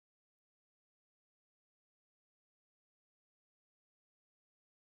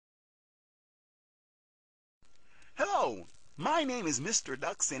Hello, my name is Mr.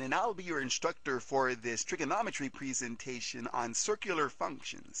 Duxon and I'll be your instructor for this trigonometry presentation on circular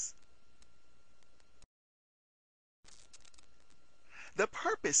functions. The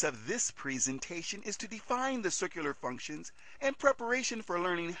purpose of this presentation is to define the circular functions in preparation for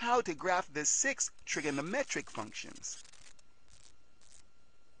learning how to graph the 6 trigonometric functions.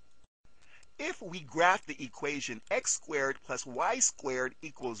 If we graph the equation x squared plus y squared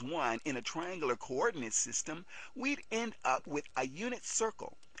equals 1 in a triangular coordinate system, we'd end up with a unit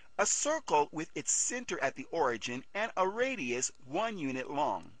circle. A circle with its center at the origin and a radius 1 unit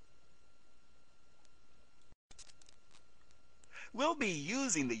long. We'll be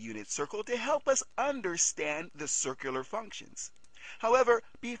using the unit circle to help us understand the circular functions. However,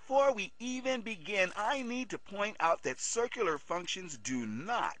 before we even begin, I need to point out that circular functions do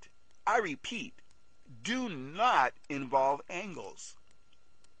not, I repeat, do not involve angles.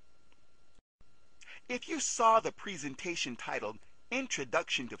 If you saw the presentation titled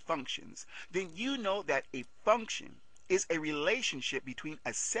Introduction to Functions, then you know that a function is a relationship between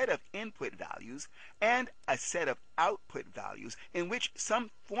a set of input values and a set of output values in which some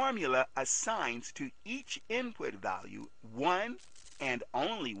formula assigns to each input value one and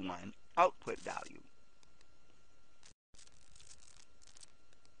only one output value.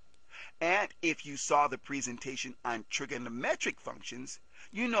 And if you saw the presentation on trigonometric functions,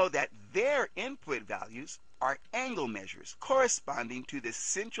 you know that their input values are angle measures corresponding to the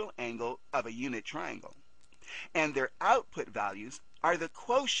central angle of a unit triangle. And their output values are the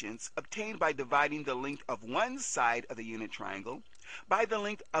quotients obtained by dividing the length of one side of the unit triangle by the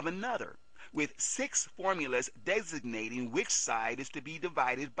length of another, with 6 formulas designating which side is to be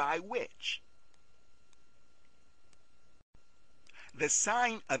divided by which. The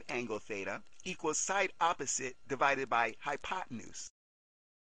sine of angle theta equals side opposite divided by hypotenuse.